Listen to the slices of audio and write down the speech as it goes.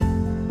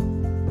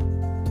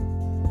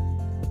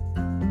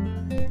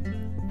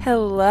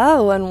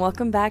Hello, and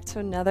welcome back to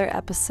another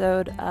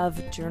episode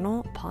of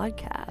Journal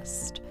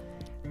Podcast.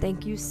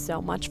 Thank you so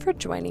much for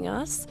joining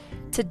us.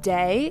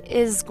 Today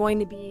is going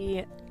to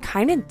be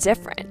kind of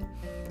different.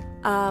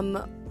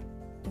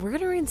 We're going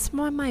to read some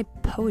of my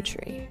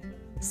poetry.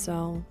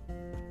 So,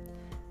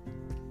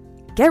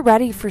 get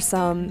ready for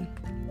some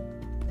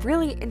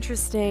really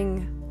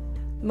interesting,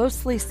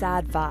 mostly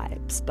sad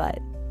vibes, but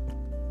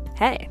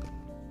hey,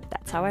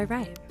 that's how I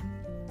write.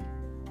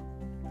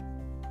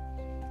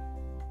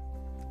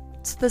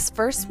 So this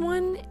first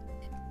one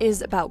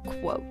is about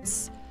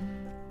quotes.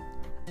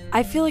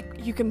 I feel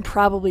like you can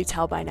probably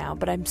tell by now,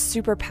 but I'm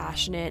super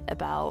passionate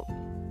about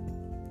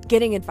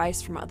getting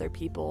advice from other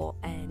people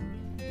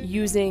and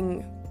using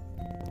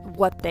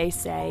what they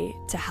say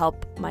to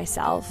help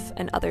myself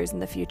and others in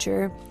the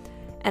future.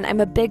 And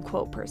I'm a big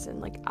quote person.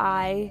 Like,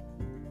 I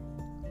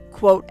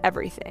quote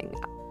everything.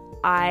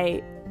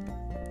 I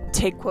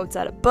take quotes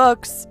out of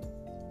books.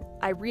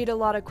 I read a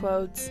lot of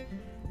quotes,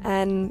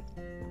 and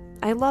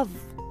I love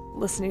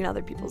listening to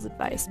other people's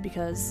advice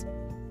because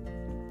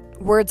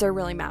words are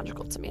really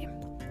magical to me.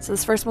 So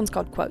this first one's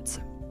called Quotes.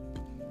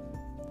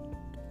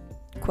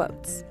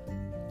 Quotes.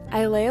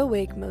 I lay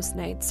awake most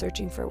nights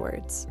searching for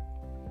words.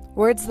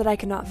 Words that I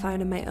cannot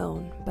find on my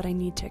own, but I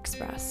need to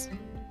express.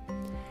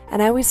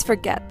 And I always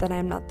forget that I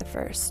am not the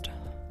first.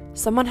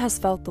 Someone has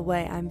felt the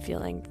way I'm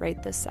feeling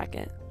right this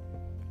second.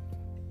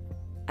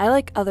 I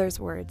like others'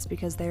 words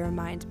because they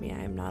remind me I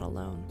am not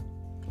alone.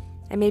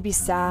 I may be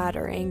sad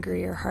or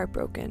angry or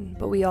heartbroken,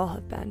 but we all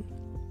have been.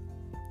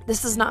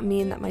 This does not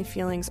mean that my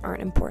feelings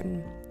aren't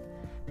important,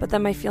 but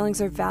that my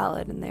feelings are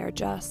valid and they are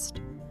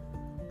just.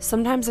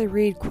 Sometimes I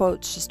read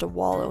quotes just to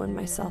wallow in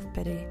my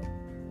self-pity.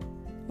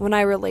 When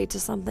I relate to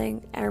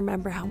something, I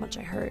remember how much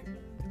I hurt.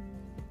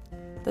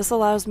 This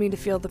allows me to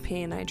feel the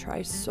pain I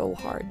try so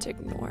hard to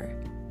ignore.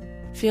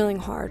 Feeling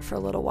hard for a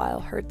little while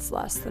hurts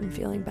less than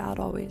feeling bad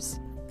always.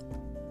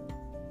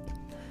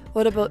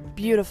 What a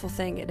beautiful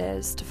thing it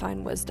is to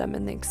find wisdom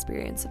in the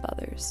experience of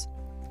others.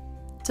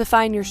 To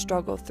find your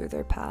struggle through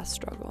their past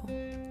struggle.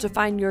 To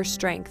find your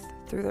strength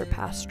through their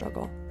past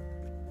struggle.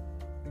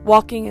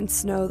 Walking in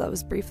snow that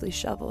was briefly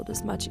shoveled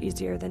is much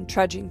easier than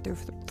trudging through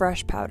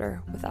fresh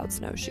powder without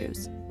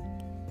snowshoes.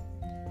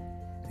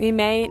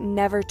 May we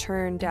never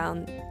turn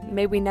down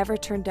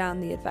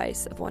the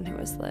advice of one who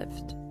has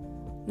lived.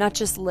 Not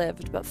just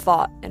lived, but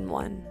fought and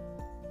won.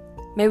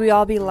 May we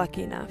all be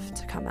lucky enough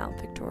to come out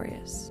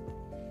victorious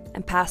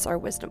and pass our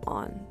wisdom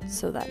on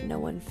so that no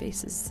one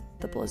faces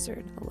the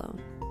blizzard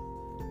alone.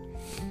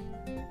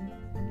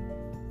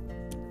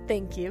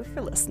 Thank you for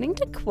listening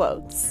to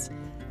Quotes.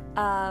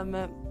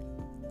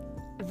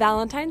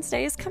 Valentine's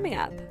Day is coming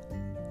up,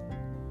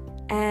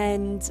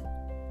 and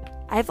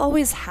I've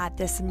always had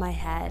this in my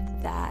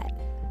head that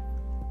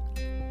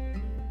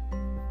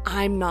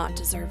I'm not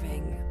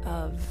deserving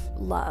of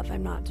love.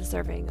 I'm not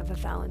deserving of a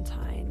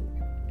Valentine,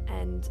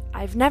 and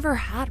I've never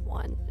had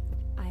one.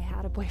 I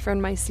had a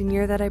boyfriend my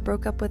senior year that I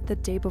broke up with the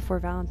day before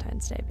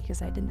Valentine's Day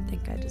because I didn't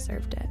think I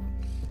deserved it.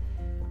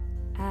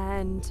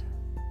 And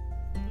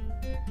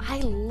I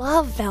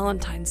love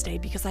Valentine's Day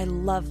because I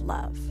love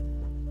love.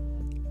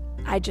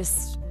 I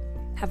just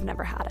have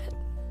never had it.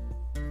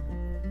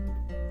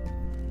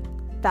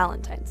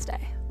 Valentine's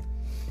Day.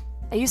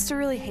 I used to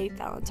really hate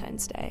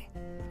Valentine's Day.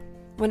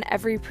 When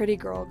every pretty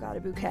girl got a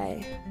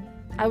bouquet,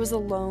 I was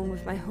alone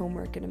with my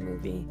homework and a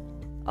movie.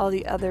 All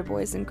the other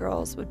boys and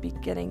girls would be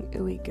getting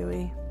ooey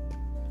gooey.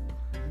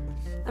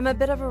 I'm a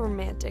bit of a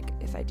romantic,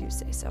 if I do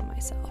say so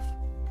myself.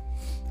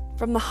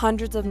 From the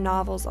hundreds of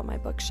novels on my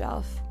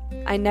bookshelf,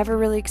 I never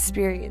really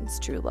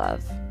experienced true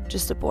love,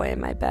 just a boy in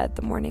my bed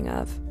the morning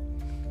of.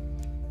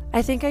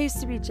 I think I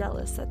used to be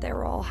jealous that they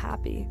were all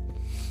happy,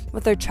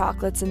 with their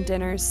chocolates and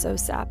dinners so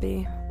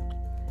sappy.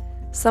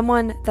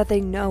 Someone that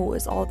they know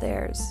was all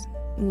theirs,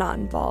 not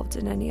involved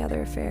in any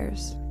other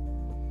affairs.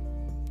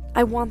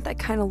 I want that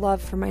kind of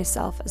love for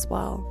myself as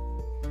well,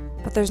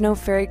 but there's no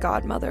fairy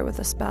godmother with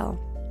a spell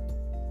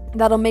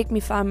that'll make me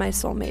find my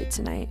soulmate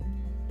tonight,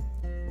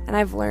 and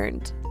I've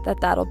learned that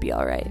that'll be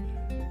alright.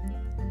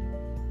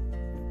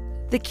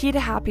 The key to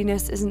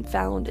happiness isn't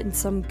found in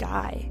some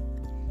guy.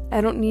 I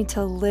don't need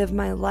to live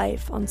my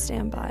life on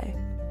standby.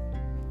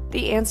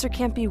 The answer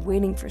can't be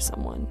waiting for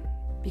someone,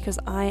 because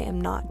I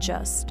am not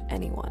just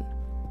anyone.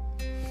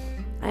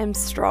 I am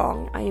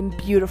strong, I am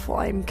beautiful,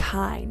 I am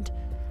kind.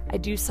 I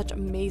do such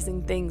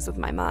amazing things with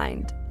my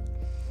mind.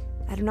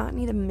 I do not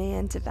need a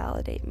man to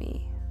validate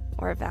me,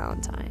 or a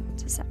Valentine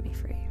to set me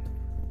free.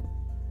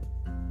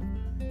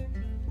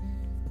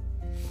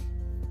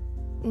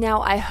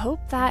 Now, I hope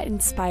that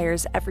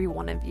inspires every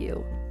one of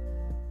you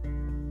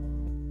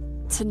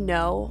to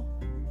know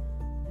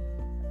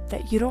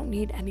that you don't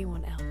need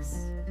anyone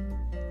else.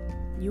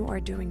 You are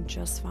doing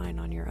just fine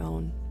on your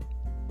own.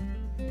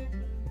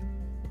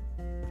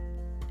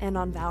 And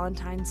on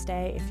Valentine's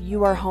Day, if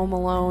you are home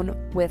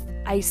alone with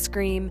ice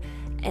cream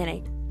and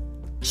a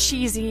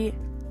cheesy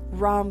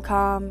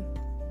rom-com,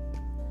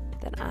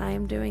 then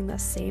I'm doing the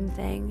same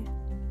thing.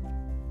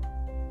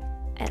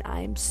 And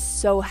I'm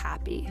so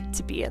happy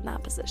to be in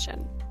that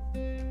position.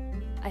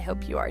 I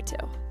hope you are too.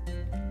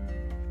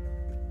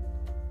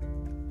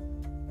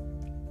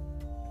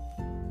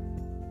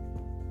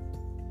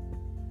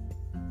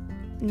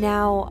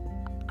 Now,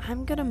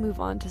 I'm gonna move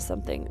on to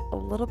something a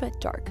little bit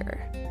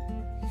darker.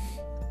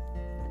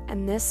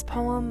 And this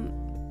poem,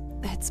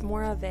 it's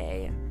more of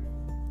a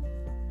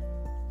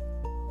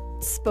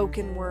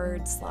spoken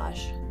word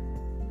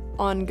 /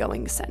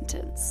 ongoing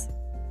sentence.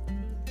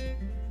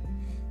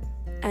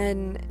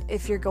 And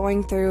if you're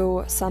going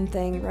through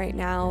something right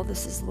now,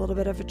 this is a little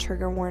bit of a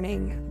trigger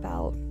warning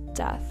about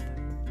death.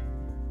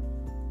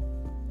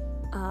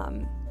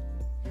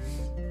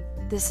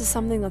 This is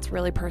something that's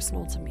really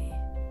personal to me.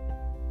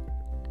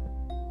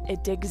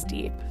 It digs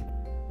deep,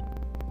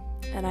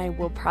 and I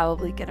will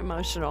probably get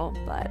emotional,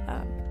 but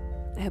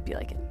I hope you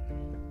like it.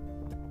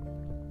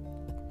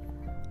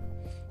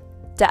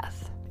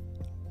 Death.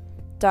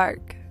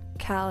 Dark,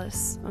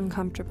 callous,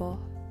 uncomfortable,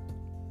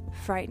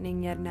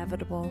 frightening yet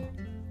inevitable.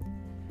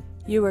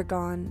 You were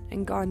gone,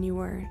 and gone you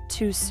were,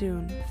 too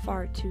soon,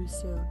 far too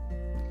soon.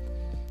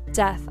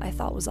 Death, I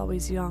thought, was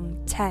always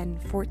young, 10,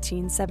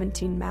 14,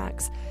 17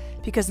 max,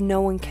 because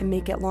no one can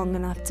make it long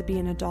enough to be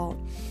an adult,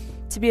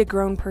 to be a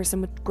grown person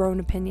with grown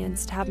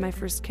opinions, to have my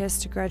first kiss,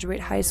 to graduate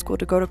high school,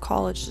 to go to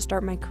college, to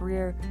start my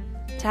career,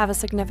 to have a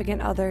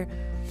significant other,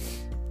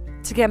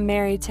 to get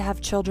married, to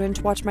have children,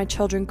 to watch my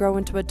children grow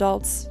into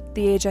adults,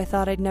 the age I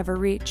thought I'd never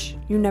reach.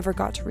 You never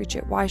got to reach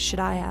it. Why should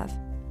I have?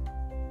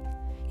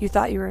 You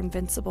thought you were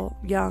invincible,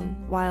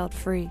 young, wild,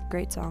 free.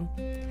 Great song.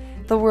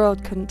 The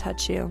world couldn't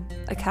touch you,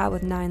 a cat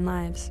with 9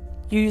 lives.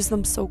 You use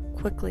them so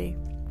quickly.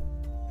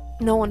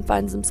 No one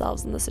finds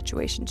themselves in the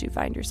situations you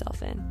find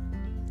yourself in.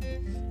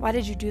 Why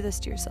did you do this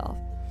to yourself?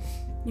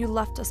 You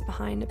left us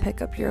behind to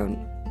pick up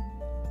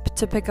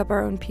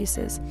our own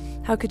pieces.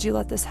 How could you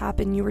let this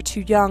happen? You were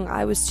too young.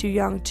 I was too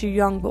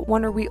young. But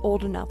when are we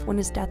old enough? When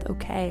is death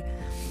okay?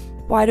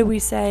 Why do we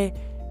say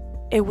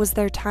it was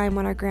their time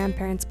when our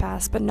grandparents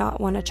passed, but not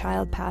when a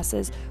child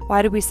passes?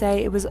 Why do we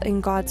say it was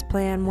in God's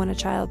plan when a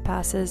child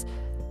passes,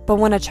 but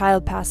when a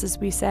child passes,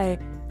 we say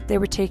they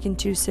were taken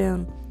too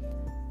soon?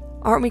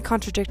 Aren't we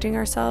contradicting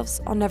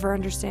ourselves? I'll never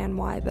understand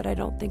why, but I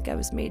don't think I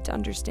was made to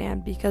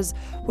understand, because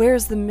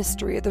where's the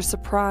mystery or the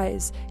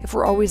surprise if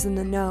we're always in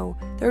the know?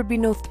 There would be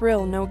no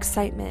thrill, no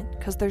excitement,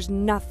 because there's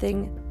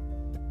nothing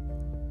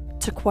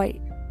to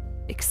quite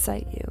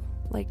excite you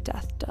like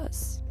death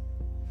does.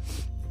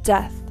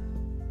 Death,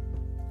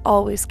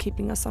 always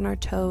keeping us on our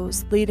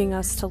toes, leading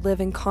us to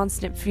live in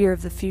constant fear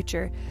of the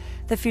future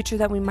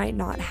that we might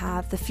not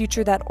have, the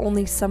future that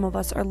only some of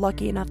us are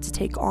lucky enough to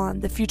take on,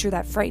 the future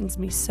that frightens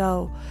me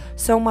so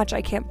much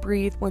I can't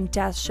breathe when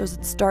death shows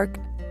its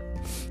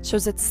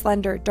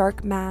slender,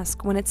 dark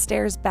mask when it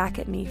stares back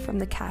at me from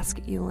the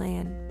casket you lay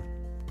in.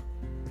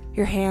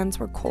 Your hands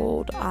were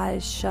cold,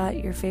 eyes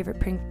shut, your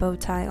favorite pink bow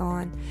tie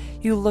on.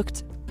 You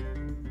looked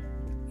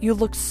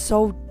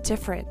so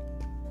different.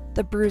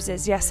 The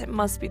bruises, yes, it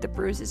must be the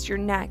bruises, your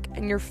neck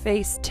and your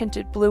face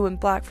tinted blue and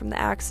black from the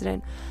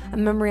accident, a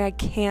memory I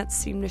can't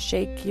seem to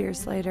shake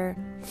years later,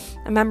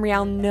 a memory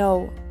I'll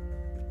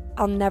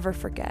never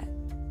forget,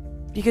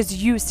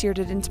 because you seared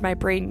it into my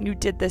brain. You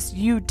did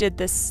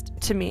this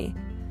to me.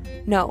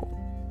 No,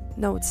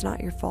 it's not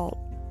your fault.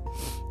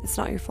 It's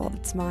not your fault,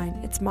 it's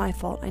mine. It's my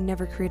fault. I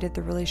never created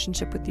the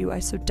relationship with you I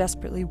so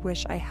desperately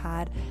wish I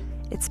had.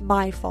 It's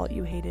my fault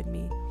you hated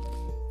me.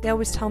 They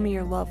always tell me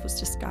your love was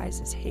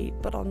disguised as hate,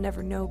 but I'll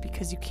never know,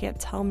 because you can't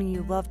tell me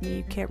you love me.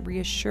 You can't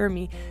reassure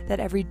me that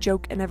every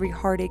joke and every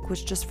heartache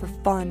was just for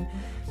fun.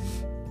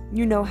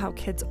 You know how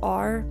kids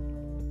are.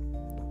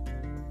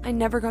 I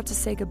never got to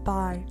say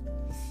goodbye.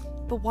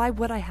 But why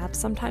would I have?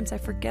 Sometimes I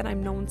forget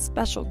I'm no one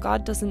special.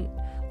 God doesn't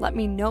let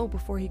me know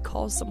before he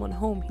calls someone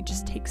home. He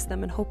just takes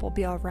them and hope I'll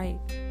be alright.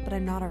 But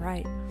I'm not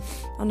alright.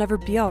 I'll never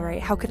be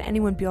alright. How could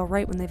anyone be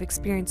alright when they've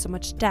experienced so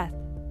much death?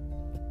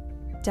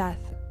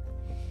 Death.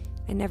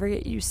 I never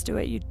get used to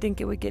it. You'd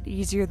think it would get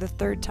easier the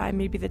 3rd time,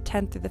 maybe the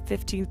 10th or the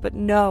 15th, but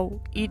no,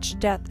 each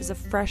death is a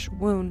fresh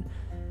wound,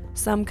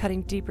 some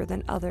cutting deeper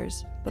than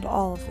others, but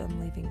all of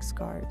them leaving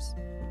scars.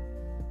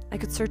 I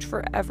could search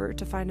forever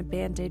to find a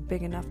band-aid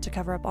big enough to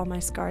cover up all my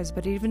scars,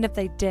 but even if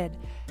they did,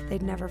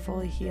 they'd never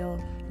fully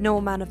heal. No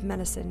amount of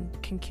medicine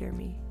can cure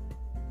me.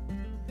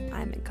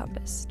 I am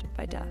encompassed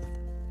by death.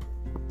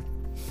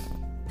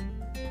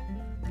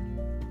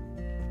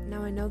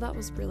 Now, I know that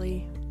was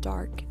really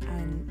dark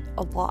and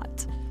a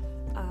lot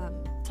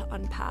to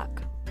unpack,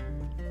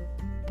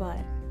 but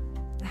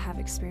I have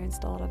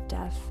experienced a lot of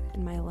death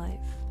in my life,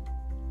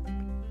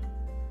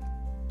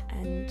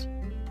 and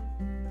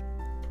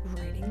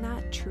writing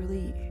that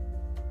truly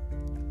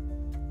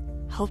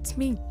helped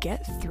me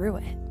get through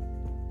it.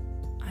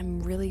 I'm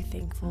really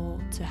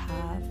thankful to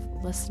have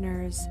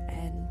listeners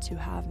and to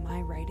have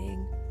my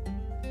writing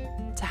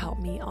to help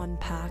me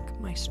unpack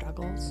my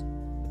struggles.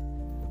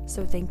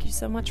 So thank you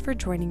so much for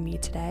joining me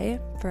today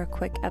for a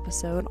quick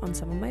episode on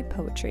some of my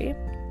poetry.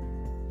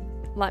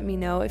 Let me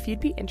know if you'd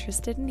be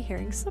interested in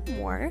hearing some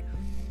more.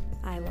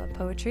 I love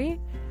poetry,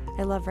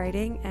 I love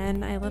writing,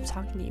 and I love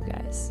talking to you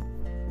guys.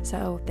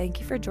 So thank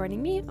you for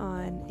joining me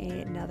on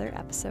another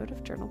episode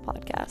of Journal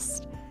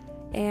Podcast.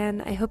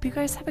 And I hope you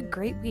guys have a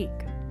great week.